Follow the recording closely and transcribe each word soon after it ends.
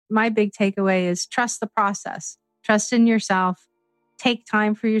my big takeaway is trust the process, trust in yourself, take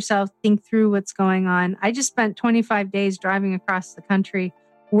time for yourself, think through what's going on. I just spent 25 days driving across the country,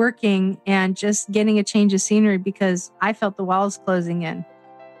 working and just getting a change of scenery because I felt the walls closing in.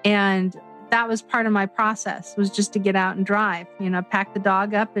 And that was part of my process, was just to get out and drive, pack the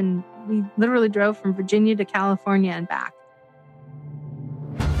dog up. And we literally drove from Virginia to California and back.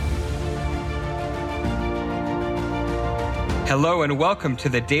 Hello and welcome to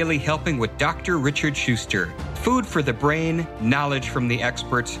the Daily Helping with Dr. Richard Schuster. Food for the brain, knowledge from the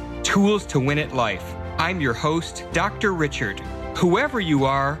experts, tools to win at life. I'm your host, Dr. Richard. Whoever you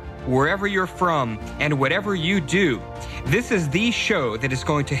are, wherever you're from, and whatever you do, this is the show that is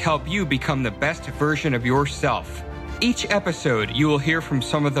going to help you become the best version of yourself. Each episode, you will hear from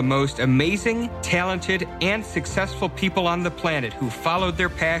some of the most amazing, talented, and successful people on the planet who followed their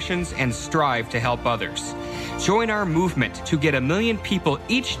passions and strive to help others. Join our movement to get 1 million people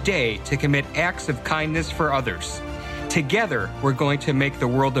each day to commit acts of kindness for others. Together, we're going to make the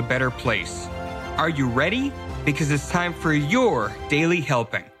world a better place. Are you ready? Because it's time for your Daily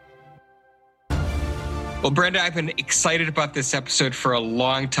Helping. Well, Brenda, I've been excited about this episode for a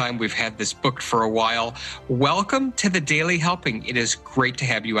long time. We've had this booked for a while. Welcome to the Daily Helping. It is great to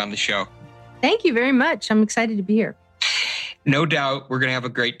have you on the show. Thank you very much. I'm excited to be here. No doubt we're going to have a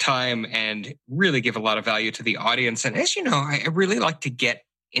great time and really give a lot of value to the audience. And as you know, I really like to get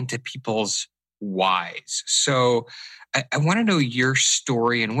into people's whys. So I want to know your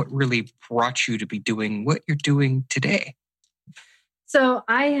story and what really brought you to be doing what you're doing today. So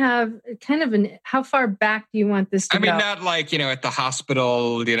I have kind of how far back do you want this to go? I mean, not like, at the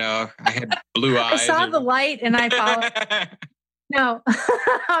hospital, I had blue eyes. I saw the light and I followed. No.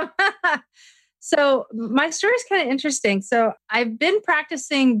 So my story is kind of interesting. So I've been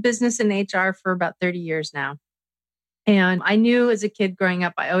practicing business in HR for about 30 years now. And I knew as a kid growing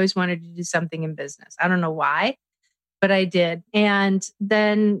up, I always wanted to do something in business. I don't know why, but I did. And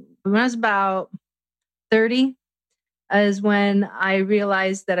then when I was about 30, is when I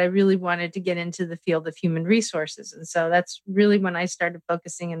realized that I really wanted to get into the field of human resources. And so that's really when I started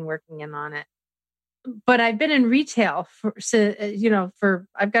focusing and working in on it. But I've been in retail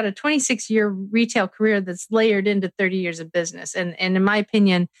I've got a 26-year retail career that's layered into 30 years of business. And in my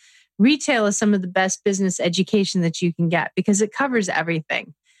opinion, retail is some of the best business education that you can get because it covers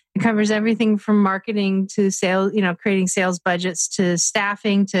everything. It covers everything from marketing to sales, creating sales budgets to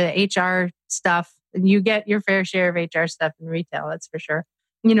staffing to HR stuff. And you get your fair share of HR stuff in retail, that's for sure.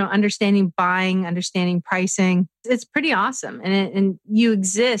 Understanding buying, understanding pricing. It's pretty awesome. And you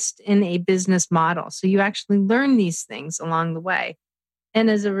exist in a business model. So you actually learn these things along the way. And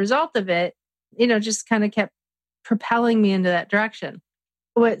as a result of it, just kind of kept propelling me into that direction.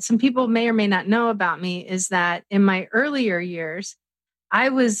 What some people may or may not know about me is that in my earlier years, I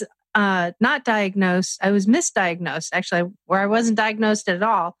was not diagnosed. I was misdiagnosed, actually, where I wasn't diagnosed at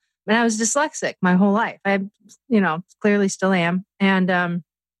all. And I was dyslexic my whole life. I, clearly still am. And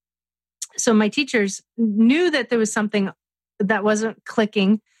so my teachers knew that there was something that wasn't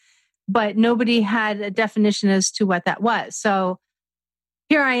clicking, but nobody had a definition as to what that was. So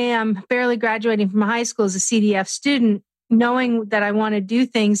here I am, barely graduating from high school as a CDF student, knowing that I want to do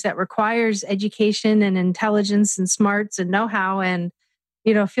things that requires education and intelligence and smarts and know-how and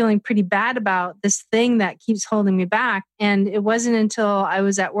feeling pretty bad about this thing that keeps holding me back. And it wasn't until I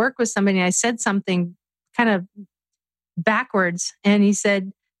was at work with somebody, I said something kind of backwards. And he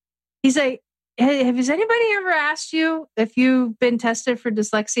said, has anybody ever asked you if you've been tested for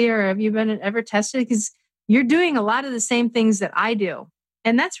dyslexia or have you been ever tested? Because you're doing a lot of the same things that I do.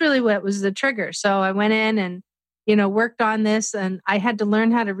 And that's really what was the trigger. So I went in and, worked on this and I had to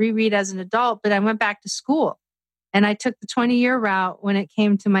learn how to reread as an adult, but I went back to school. And I took the 20-year route when it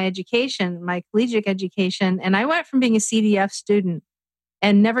came to my education, my collegiate education. And I went from being a CDF student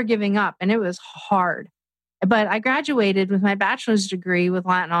and never giving up. And it was hard. But I graduated with my bachelor's degree with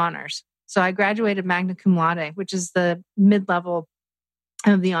Latin honors. So I graduated magna cum laude, which is the mid-level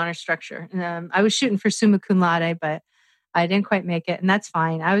of the honor structure. I was shooting for summa cum laude, but I didn't quite make it. And that's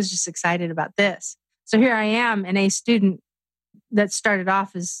fine. I was just excited about this. So here I am, an A student that started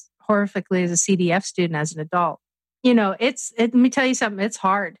off as horrifically as a CDF student as an adult. Let me tell you something, it's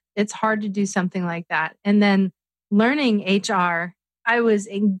hard. It's hard to do something like that. And then learning HR, I was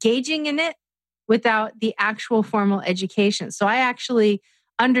engaging in it without the actual formal education. So I actually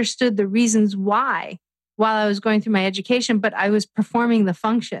understood the reasons why while I was going through my education, but I was performing the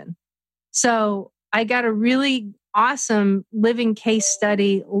function. So I got a really awesome living case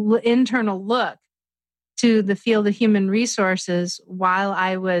study, internal look to the field of human resources while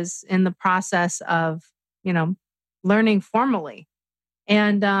I was in the process of, learning formally.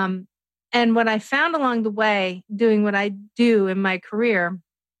 And what I found along the way, doing what I do in my career,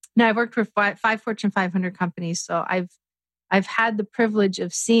 now I've worked for five Fortune 500 companies, so I've had the privilege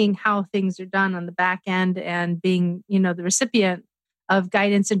of seeing how things are done on the back end and being, the recipient of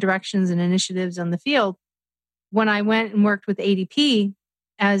guidance and directions and initiatives on the field. When I went and worked with ADP,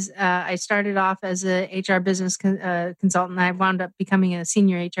 as I started off as a HR business consultant, I wound up becoming a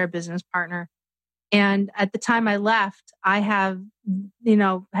senior HR business partner. And at the time I left, I have,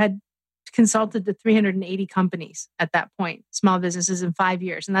 had consulted to 380 companies at that point, small businesses in 5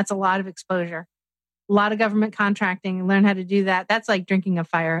 years. And that's a lot of exposure, a lot of government contracting, and learn how to do that. That's like drinking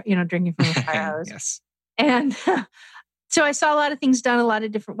drinking from a fire hose. Yes. And so I saw a lot of things done a lot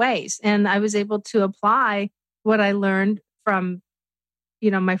of different ways. And I was able to apply what I learned from,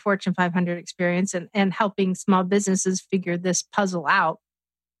 my Fortune 500 experience and helping small businesses figure this puzzle out.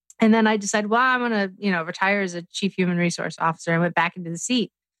 And then I decided, well, I'm going to, retire as a chief human resource officer. I went back into the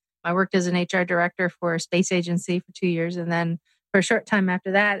seat. I worked as an HR director for a space agency for 2 years. And then for a short time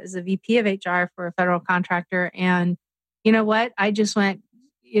after that, as a VP of HR for a federal contractor. And you know what? I just went,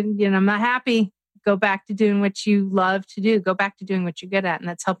 I'm not happy. Go back to doing what you love to do. Go back to doing what you're good at. And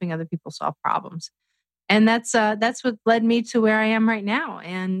that's helping other people solve problems. And that's what led me to where I am right now.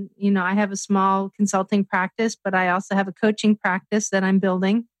 And, I have a small consulting practice, but I also have a coaching practice that I'm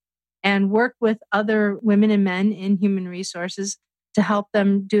building and work with other women and men in human resources to help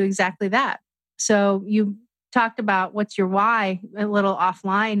them do exactly that. So you talked about what's your why a little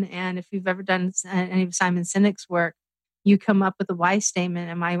offline. And if you've ever done any of Simon Sinek's work, you come up with a why statement.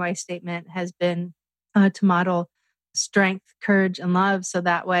 And my why statement has been to model strength, courage, and love. So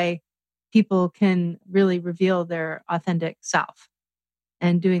that way people can really reveal their authentic self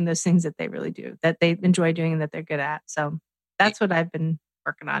and doing those things that they really do, that they enjoy doing and that they're good at. So that's what I've been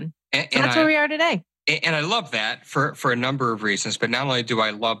working on. And that's where we are today. And I love that for a number of reasons. But not only do I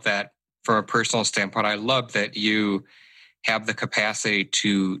love that from a personal standpoint, I love that you have the capacity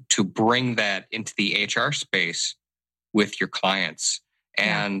to bring that into the HR space with your clients.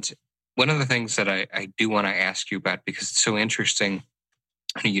 And one of the things that I do want to ask you about, because it's so interesting,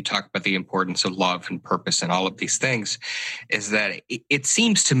 you talk about the importance of love and purpose and all of these things, is that it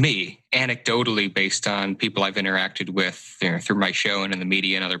seems to me, anecdotally, based on people I've interacted with through my show and in the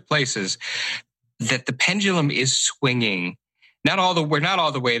media and other places, that the pendulum is swinging. We're not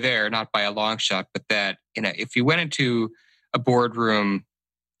all the way there, not by a long shot, but that, if you went into a boardroom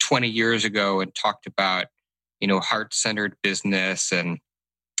 20 years ago and talked about, heart-centered business and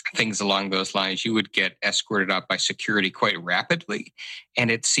things along those lines, you would get escorted out by security quite rapidly. And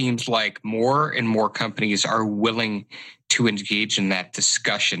it seems like more and more companies are willing to engage in that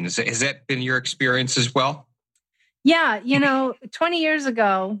discussion. Has that been your experience as well? Yeah. 20 years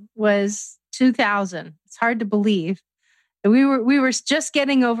ago was 2000. It's hard to believe. We were just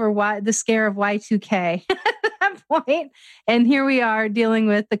getting over the scare of Y2K at that point. And here we are dealing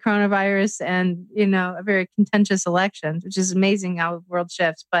with the coronavirus and, a very contentious election, which is amazing how the world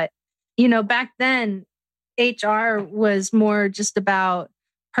shifts. But, back then, HR was more just about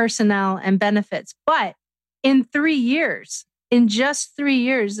personnel and benefits. But in just 3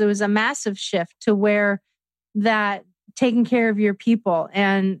 years, there was a massive shift to where that taking care of your people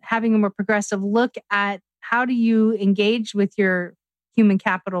and having a more progressive look at how do you engage with your human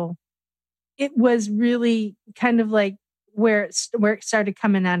capital. It was really kind of like where it started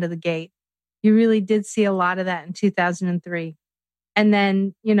coming out of the gate. You really did see a lot of that in 2003. And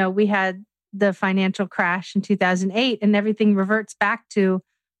then, we had the financial crash in 2008 and everything reverts back to,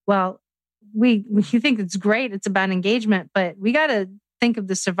 well, you think it's great. It's about engagement, but we got to think of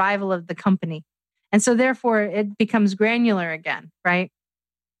the survival of the company. And so therefore it becomes granular again, right?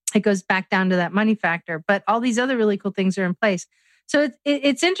 It goes back down to that money factor, but all these other really cool things are in place. So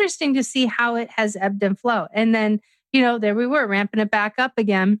it's interesting to see how it has ebbed and flowed. And then, there we were ramping it back up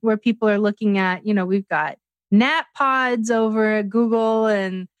again, where people are looking at, we've got nap pods over at Google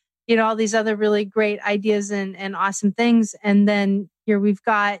and, all these other really great ideas and awesome things. And then here we've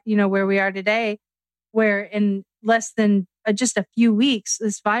got, where we are today, where in less than just a few weeks,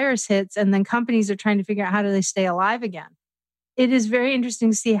 this virus hits and then companies are trying to figure out how do they stay alive again. It is very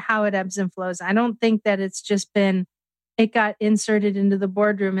interesting to see how it ebbs and flows. I don't think that it's just it got inserted into the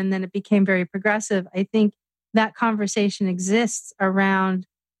boardroom and then it became very progressive. I think that conversation exists around,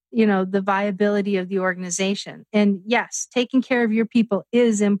 the viability of the organization. And yes, taking care of your people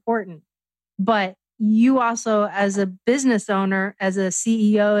is important, but you also, as a business owner, as a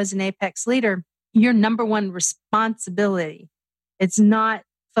CEO, as an apex leader, your number one responsibility, it's not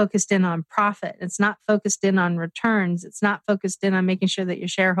focused in on profit. It's not focused in on returns. It's not focused in on making sure that your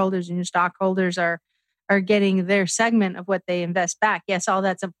shareholders and your stockholders are are getting their segment of what they invest back. Yes, all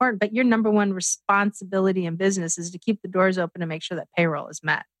that's important, but your number one responsibility in business is to keep the doors open and make sure that payroll is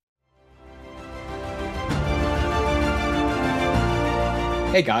met.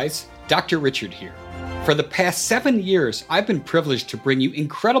 Hey guys, Dr. Richard here. For the past 7 years, I've been privileged to bring you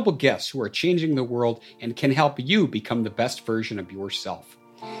incredible guests who are changing the world and can help you become the best version of yourself.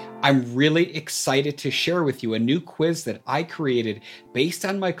 I'm really excited to share with you a new quiz that I created based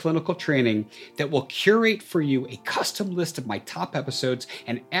on my clinical training that will curate for you a custom list of my top episodes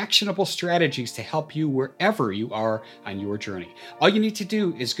and actionable strategies to help you wherever you are on your journey. All you need to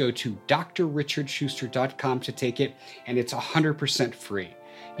do is go to drrichardschuster.com to take it, and it's 100% free.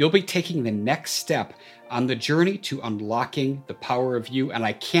 You'll be taking the next step on the journey to unlocking the power of you, and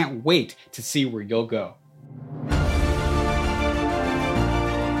I can't wait to see where you'll go.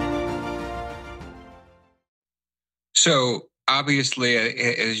 So obviously,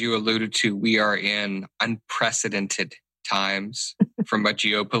 as you alluded to, we are in unprecedented times from a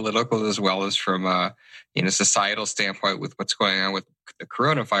geopolitical as well as from a societal standpoint with what's going on with the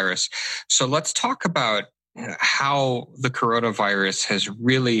coronavirus. So let's talk about how the coronavirus has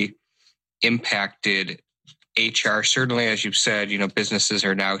really impacted HR. Certainly, as you've said, businesses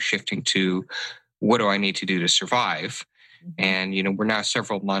are now shifting to what do I need to do to survive? And, we're now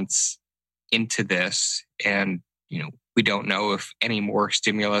several months into this, and we don't know if any more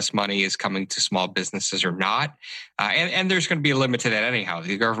stimulus money is coming to small businesses or not. And there's going to be a limit to that anyhow.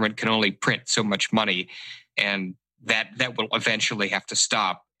 The government can only print so much money, and that will eventually have to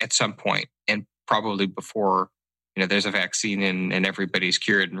stop at some point, and probably before there's a vaccine and everybody's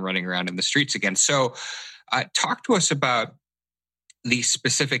cured and running around in the streets again. So talk to us about the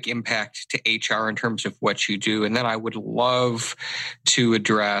specific impact to HR in terms of what you do. And then I would love to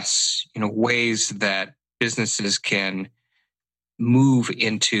address ways that businesses can move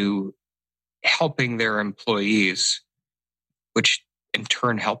into helping their employees, which in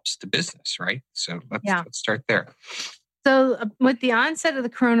turn helps the business, right? So let's start there. So with the onset of the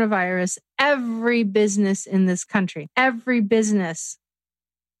coronavirus, every business in this country, every business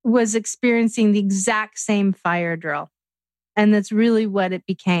was experiencing the exact same fire drill. And that's really what it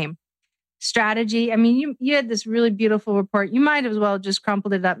became. Strategy. I mean, you had this really beautiful report. You might as well just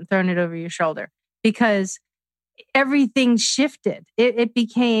crumpled it up and thrown it over your shoulder, because everything shifted. It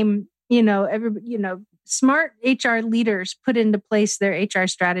became, smart HR leaders put into place their HR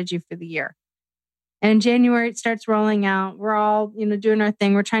strategy for the year. And in January, it starts rolling out. We're all, doing our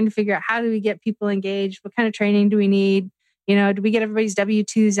thing. We're trying to figure out, how do we get people engaged? What kind of training do we need? Do we get everybody's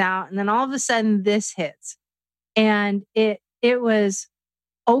W-2s out? And then all of a sudden this hits. And it was,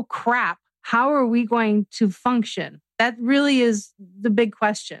 oh crap, how are we going to function? That really is the big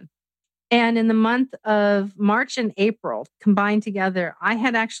question. And in the month of March and April combined together, I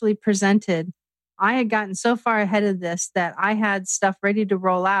had actually presented. I had gotten so far ahead of this that I had stuff ready to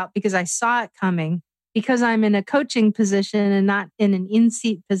roll out because I saw it coming. Because I'm in a coaching position and not in an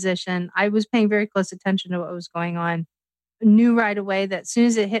in-seat position, I was paying very close attention to what was going on. Knew right away that as soon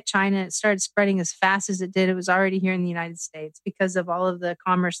as it hit China, it started spreading as fast as it did. It was already here in the United States because of all of the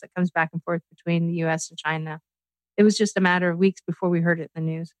commerce that comes back and forth between the US and China. It was just a matter of weeks before we heard it in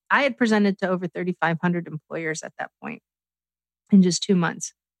the news. I had presented to over 3,500 employers at that point in just 2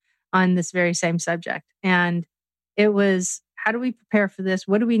 months on this very same subject. And it was, how do we prepare for this?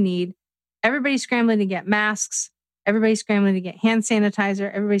 What do we need? Everybody's scrambling to get masks. Everybody's scrambling to get hand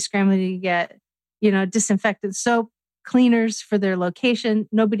sanitizer. Everybody's scrambling to get, disinfectant soap, cleaners for their location.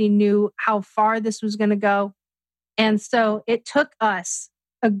 Nobody knew how far this was going to go. And so it took us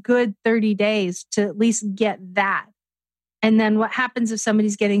a good 30 days to at least get that. And then what happens if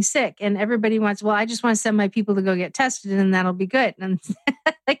somebody's getting sick? And everybody wants, well, I just want to send my people to go get tested and that'll be good. And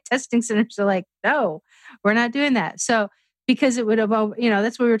like testing centers are like, no, we're not doing that. So because it would have,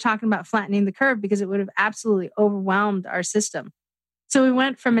 that's what we were talking about, flattening the curve, because it would have absolutely overwhelmed our system. So we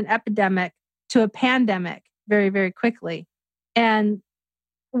went from an epidemic to a pandemic very, very quickly. And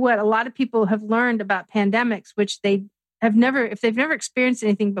what a lot of people have learned about pandemics, which they have never, if they've never experienced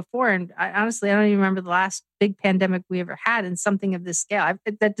anything before, and honestly, I don't even remember the last big pandemic we ever had in something of this scale.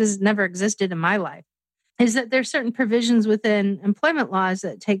 That does never existed in my life, is that there's certain provisions within employment laws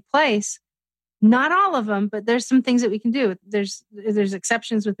that take place. Not all of them, but there's some things that we can do. There's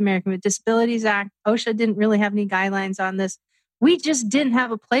exceptions with the American with Disabilities Act. OSHA didn't really have any guidelines on this. We just didn't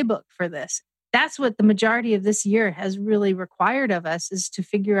have a playbook for this. That's what the majority of this year has really required of us, is to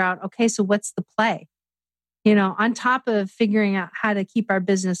figure out, okay, so what's the play? On top of figuring out how to keep our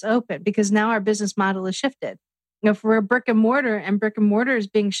business open, because now our business model is shifted. If we're a brick and mortar is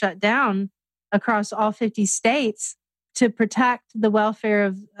being shut down across all 50 states to protect the welfare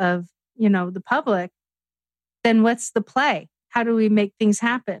of the public, then what's the play? How do we make things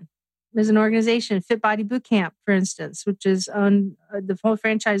happen? There's an organization, Fit Body Boot Camp, for instance, which is owned, the whole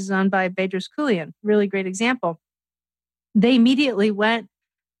franchise is owned by Bedros Keuilian. Really great example. They immediately went,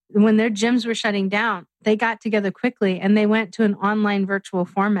 when their gyms were shutting down, they got together quickly and they went to an online virtual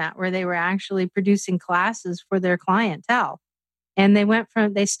format where they were actually producing classes for their clientele. And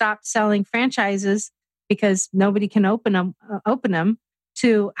they stopped selling franchises because nobody can open them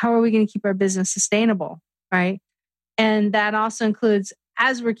to how are we going to keep our business sustainable, right? And that also includes,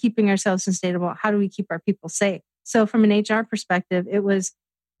 as we're keeping ourselves sustainable, how do we keep our people safe? So from an HR perspective, it was,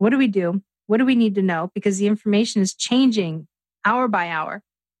 what do we do? What do we need to know? Because the information is changing hour by hour.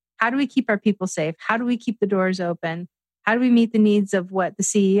 How do we keep our people safe? How do we keep the doors open? How do we meet the needs of what the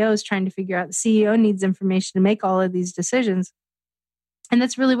CEO is trying to figure out? The CEO needs information to make all of these decisions. And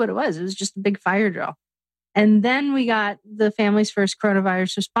that's really what it was. It was just a big fire drill. And then we got the Families First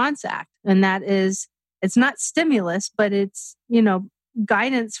Coronavirus Response Act. And that is, it's not stimulus, but it's,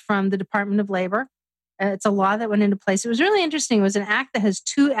 guidance from the Department of Labor. It's a law that went into place. It was really interesting. It was an act that has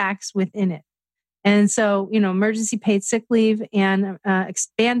two acts within it. And so, emergency paid sick leave and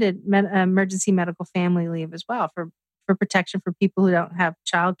expanded emergency medical family leave as well for protection for people who don't have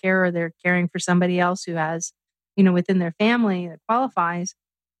childcare or they're caring for somebody else who has, within their family that qualifies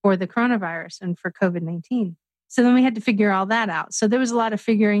for the coronavirus and for COVID-19. So then we had to figure all that out. So there was a lot of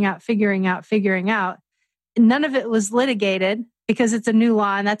figuring out. None of it was litigated because it's a new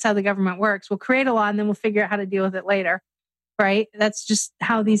law and that's how the government works. We'll create a law and then we'll figure out how to deal with it later, right? That's just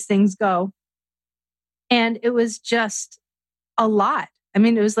how these things go. And it was just a lot. I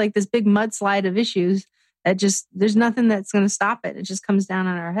mean, it was like this big mudslide of issues that just, there's nothing that's going to stop it. It just comes down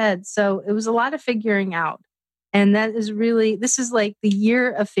on our heads. So it was a lot of figuring out. And that is really, this is like the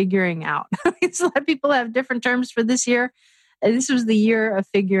year of figuring out. A lot of people have different terms for this year. And this was the year of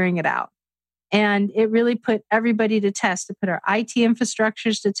figuring it out. And it really put everybody to test. It put our IT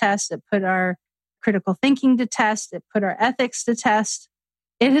infrastructures to test. It put our critical thinking to test. It put our ethics to test.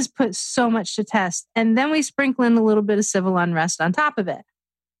 It has put so much to test. And then we sprinkle in a little bit of civil unrest on top of it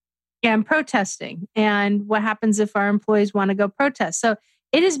and protesting. And what happens if our employees want to go protest? So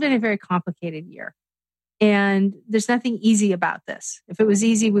it has been a very complicated year. And there's nothing easy about this. If it was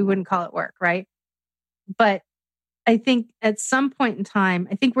easy, we wouldn't call it work, right? But I think at some point in time,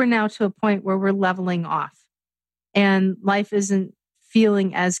 I think we're now to a point where we're leveling off and life isn't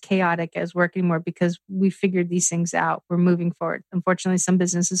feeling as chaotic as work anymore because we figured these things out. We're moving forward. Unfortunately, some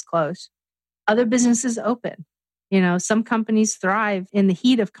businesses close. Other businesses open. Some companies thrive in the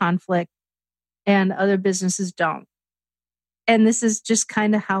heat of conflict and other businesses don't. And this is just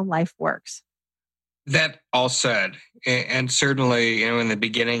kind of how life works. That all said, and certainly, in the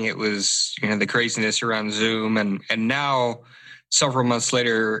beginning, it was, the craziness around Zoom. And now, several months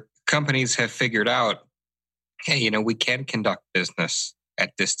later, companies have figured out, hey, we can conduct business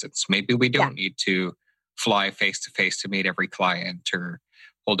at distance. Maybe we don't need to fly face to face to meet every client or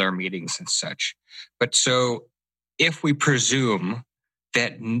hold our meetings and such. But so if we presume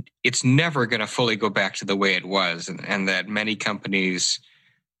that it's never going to fully go back to the way it was and that many companies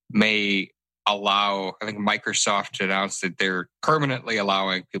may allow, I think Microsoft announced that they're permanently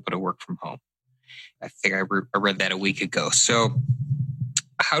allowing people to work from home. I think I read that a week ago. So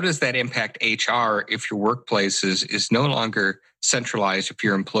how does that impact HR if your workplace is no longer centralized, if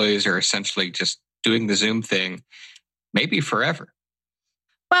your employees are essentially just doing the Zoom thing, maybe forever?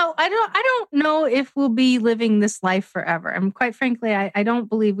 Well, I don't know if we'll be living this life forever. And quite frankly, I don't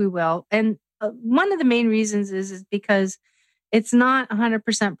believe we will. And one of the main reasons is because it's not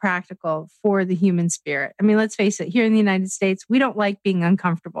 100% practical for the human spirit. I mean, let's face it, here in the United States, we don't like being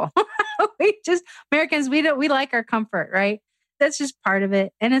uncomfortable. Americans, we like our comfort, right? That's just part of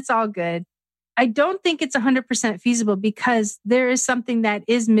it. And it's all good. I don't think it's 100% feasible because there is something that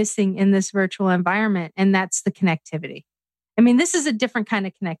is missing in this virtual environment, and that's the connectivity. I mean, this is a different kind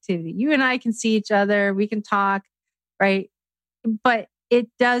of connectivity. You and I can see each other, we can talk, right? But it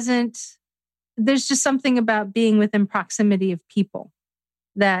doesn't, there's just something about being within proximity of people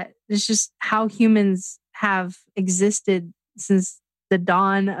that is just how humans have existed since the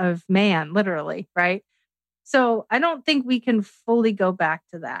dawn of man, literally, right? So I don't think we can fully go back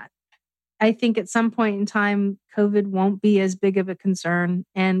to that. I think at some point in time, COVID won't be as big of a concern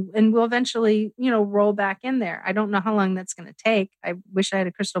and we'll eventually, roll back in there. I don't know how long that's going to take. I wish I had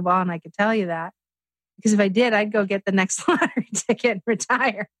a crystal ball and I could tell you that. Because if I did, I'd go get the next lottery ticket and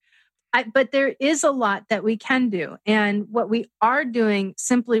retire. But there is a lot that we can do. And what we are doing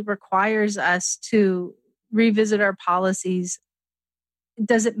simply requires us to revisit our policies.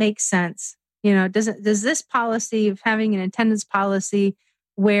 Does it make sense? Does this policy of having an attendance policy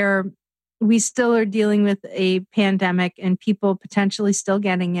where we still are dealing with a pandemic and people potentially still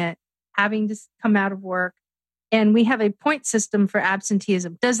getting it, having to come out of work. And we have a point system for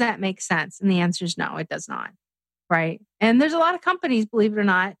absenteeism. Does that make sense? And the answer is no, it does not. Right. And there's a lot of companies, believe it or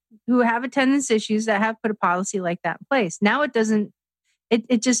not, who have attendance issues that have put a policy like that in place. Now it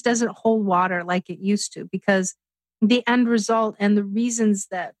just doesn't hold water like it used to, because the end result and the reasons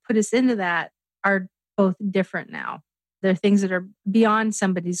that put us into that are both different now. They're things that are beyond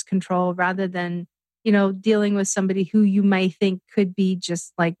somebody's control, rather than, dealing with somebody who you might think could be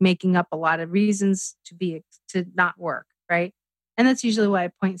just like making up a lot of reasons to not work. Right. And that's usually why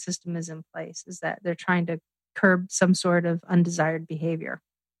a point system is in place, is that they're trying to curb some sort of undesired behavior.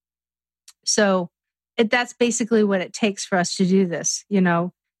 So that's basically what it takes for us to do this.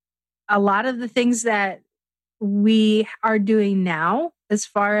 A lot of the things that we are doing now, as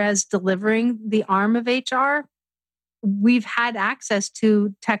far as delivering the arm of HR, we've had access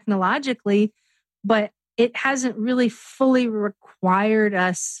to technologically, but it hasn't really fully required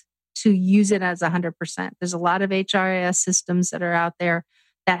us to use it as 100%. There's a lot of HRIS systems that are out there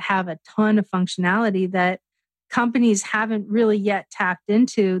that have a ton of functionality that companies haven't really yet tapped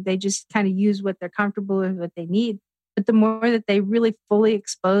into. They just kind of use what they're comfortable with, what they need. But the more that they really fully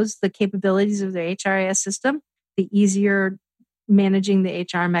expose the capabilities of their HRIS system, the easier managing the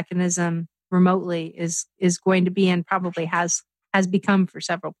HR mechanism remotely is going to be, and probably has become for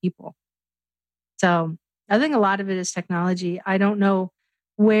several people. So I think a lot of it is technology. I don't know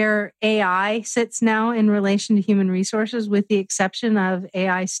where AI sits now in relation to human resources, with the exception of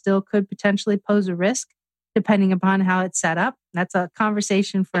AI still could potentially pose a risk depending upon how it's set up. That's a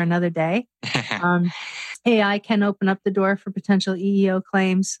conversation for another day. AI can open up the door for potential EEO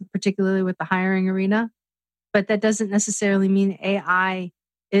claims, particularly with the hiring arena, but that doesn't necessarily mean AI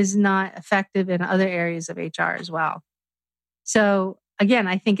is not effective in other areas of HR as well. So again,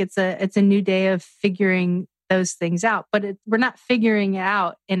 I think it's a new day of figuring those things out, but we're not figuring it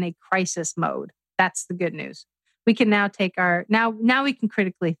out in a crisis mode. That's the good news. We can now now we can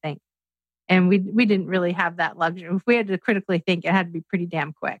critically think. And we didn't really have that luxury. If we had to critically think, it had to be pretty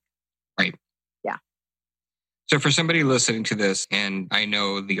damn quick. Right. Yeah. So for somebody listening to this, and I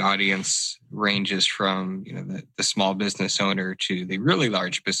know the audience ranges from the small business owner to the really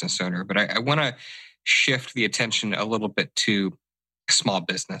large business owner, but I want to shift the attention a little bit to small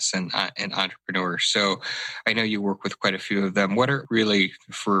business and entrepreneurs. So I know you work with quite a few of them. What are really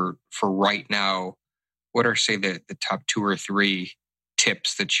for right now? What are, say, the top 2 or 3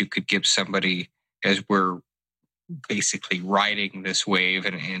 tips that you could give somebody as we're basically riding this wave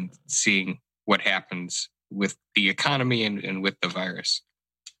and seeing what happens with the economy and with the virus?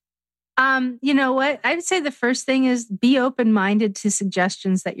 You know what? I would say the first thing is be open-minded to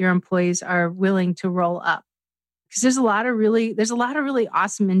suggestions that your employees are willing to roll up. Because there's a lot of really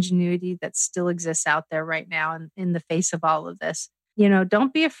awesome ingenuity that still exists out there right now in the face of all of this.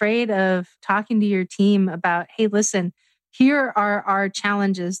 Don't be afraid of talking to your team about, hey, listen, here are our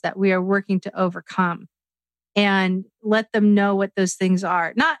challenges that we are working to overcome, and let them know what those things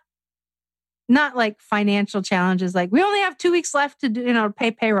are. Not like financial challenges, like we only have 2 weeks left to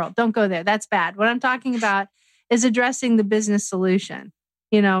pay payroll. Don't go there. That's bad. What I'm talking about is addressing the business solution.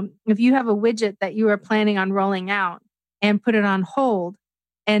 If you have a widget that you are planning on rolling out and put it on hold,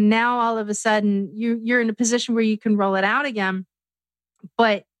 and now all of a sudden you're in a position where you can roll it out again,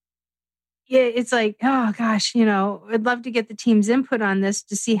 but it's like, oh gosh, I'd love to get the team's input on this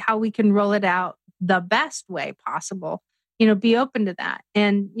to see how we can roll it out the best way possible. Be open to that.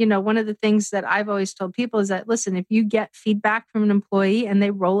 And, one of the things that I've always told people is that, listen, if you get feedback from an employee and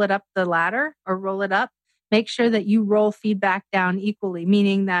they roll it up the ladder or roll it up, make sure that you roll feedback down equally,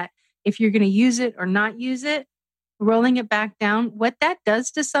 meaning that if you're going to use it or not use it, rolling it back down, what that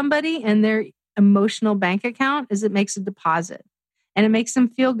does to somebody and their emotional bank account is it makes a deposit. And it makes them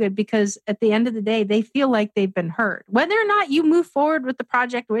feel good, because at the end of the day, they feel like they've been heard. Whether or not you move forward with the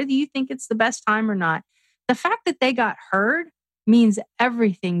project, whether you think it's the best time or not, the fact that they got heard means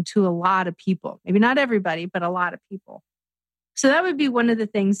everything to a lot of people. Maybe not everybody, but a lot of people. So that would be one of the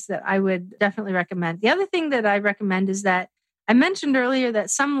things that I would definitely recommend. The other thing that I recommend is that I mentioned earlier that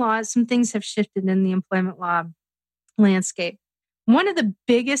some things have shifted in the employment law landscape. One of the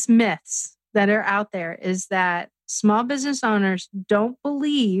biggest myths that are out there is that small business owners don't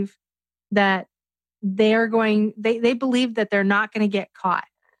believe that they believe that they're not going to get caught.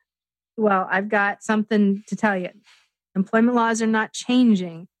 Well, I've got something to tell you. Employment laws are not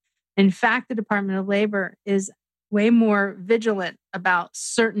changing. In fact, the Department of Labor is way more vigilant about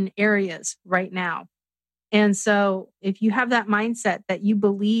certain areas right now. And so if you have that mindset that you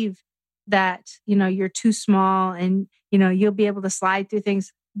believe that, you're too small and, you'll be able to slide through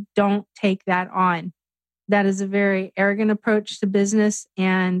things, don't take that on. That is a very arrogant approach to business,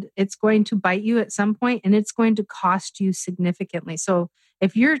 and it's going to bite you at some point, and it's going to cost you significantly. So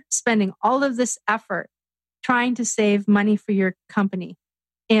if you're spending all of this effort trying to save money for your company,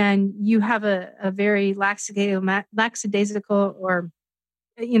 and you have a very lackadaisical or,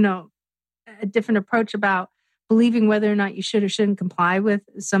 a different approach about believing whether or not you should or shouldn't comply with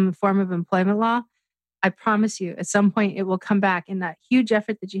some form of employment law, I promise you, at some point it will come back, and that huge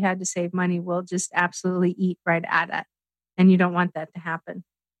effort that you had to save money will just absolutely eat right at it. And you don't want that to happen.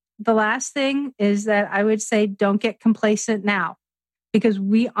 The last thing is that I would say don't get complacent now, because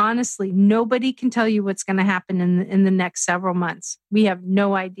nobody can tell you what's going to happen in the next several months. We have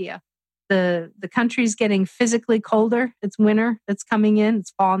no idea. The country's getting physically colder. It's winter that's coming in.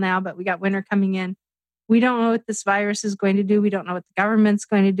 It's fall now, but we got winter coming in. We don't know what this virus is going to do. We don't know what the government's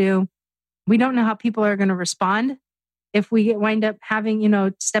going to do. We don't know how people are going to respond if we wind up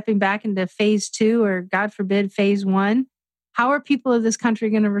having, stepping back into phase 2 or, God forbid, phase 1. How are people of this country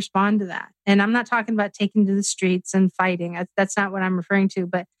going to respond to that? And I'm not talking about taking to the streets and fighting. That's not what I'm referring to.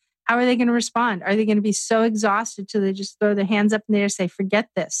 But how are they going to respond? Are they going to be so exhausted till they just throw their hands up in the air and say, forget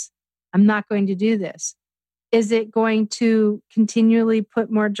this. I'm not going to do this. Is it going to continually put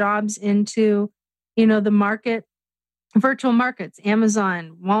more jobs into, the market, virtual markets,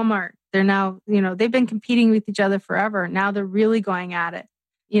 Amazon, Walmart? They're now, they've been competing with each other forever. Now they're really going at it.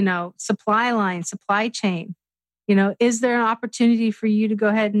 Supply line, supply chain. Is there an opportunity for you to go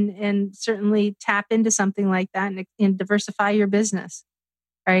ahead and certainly tap into something like that and diversify your business?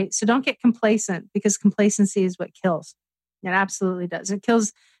 Right. So don't get complacent, because complacency is what kills. It absolutely does. It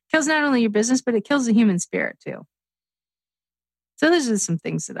kills not only your business, but it kills the human spirit too. So those are some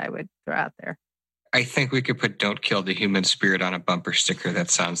things that I would throw out there. I think we could put "Don't kill the human spirit" on a bumper sticker. That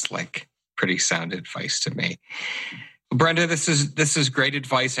sounds like pretty sound advice to me. Brenda, this is great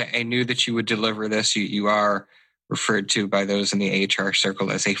advice. I knew that you would deliver this. You are referred to by those in the HR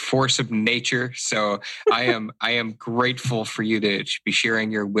circle as a force of nature. So I am grateful for you to be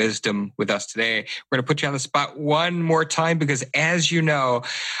sharing your wisdom with us today. We're going to put you on the spot one more time, because as you know,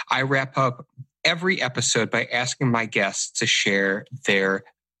 I wrap up every episode by asking my guests to share their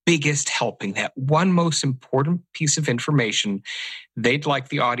biggest helping, that one most important piece of information they'd like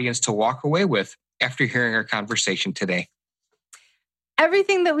the audience to walk away with after hearing our conversation today.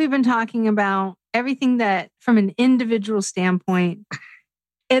 Everything that we've been talking about, everything that from an individual standpoint,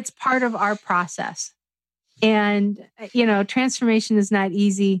 it's part of our process. And, transformation is not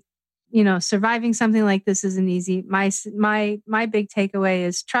easy. Surviving something like this isn't easy. My big takeaway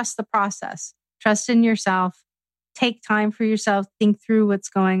is trust the process, trust in yourself, take time for yourself, think through what's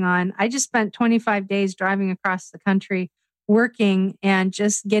going on. I just spent 25 days driving across the country, working and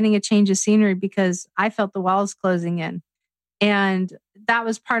just getting a change of scenery because I felt the walls closing in. And that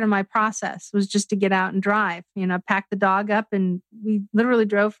was part of my process, was just to get out and drive, pack the dog up. And we literally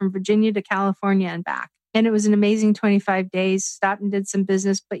drove from Virginia to California and back. And it was an amazing 25 days, stopped and did some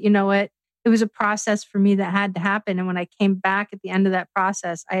business. But you know what? It was a process for me that had to happen. And when I came back at the end of that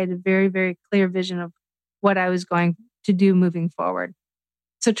process, I had a very, very clear vision of what I was going to do moving forward.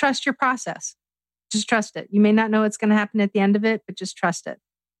 So trust your process. Just trust it. You may not know what's going to happen at the end of it, but just trust it.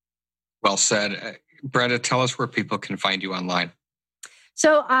 Well said. Brenda, tell us where people can find you online.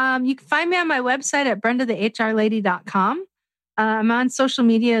 So you can find me on my website at brendathehrlady.com. I'm on social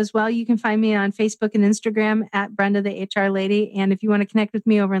media as well. You can find me on Facebook and Instagram at Brenda the HR Lady. And if you want to connect with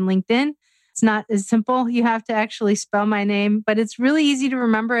me over on LinkedIn, it's not as simple. You have to actually spell my name, but it's really easy to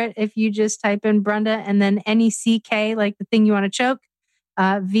remember it if you just type in Brenda and then NECK, like the thing you want to choke.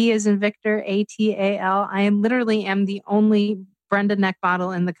 V as in Victor, ATAL. I literally am the only Brenda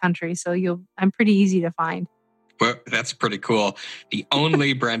Neckvatal in the country. So I'm pretty easy to find. Well, that's pretty cool. The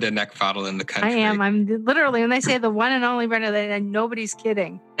only Brenda Neckvatal in the country. I am. I'm literally, when they say the one and only Brenda, nobody's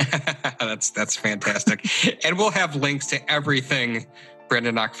kidding. That's fantastic. And we'll have links to everything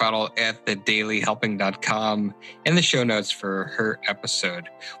Brenda Neckvatal at thedailyhelping.com in the show notes for her episode.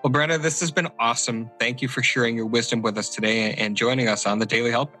 Well, Brenda, this has been awesome. Thank you for sharing your wisdom with us today and joining us on The Daily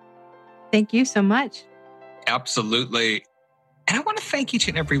Helping. Thank you so much. Absolutely. And I want to thank each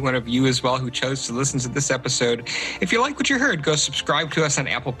and every one of you as well who chose to listen to this episode. If you like what you heard, go subscribe to us on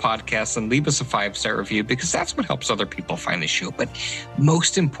Apple Podcasts and leave us a 5-star review, because that's what helps other people find the show. But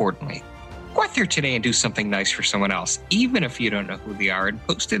most importantly, go out there today and do something nice for someone else, even if you don't know who they are, and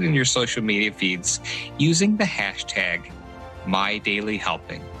post it in your social media feeds using the hashtag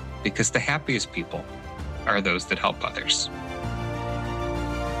 #MyDailyHelping, because the happiest people are those that help others.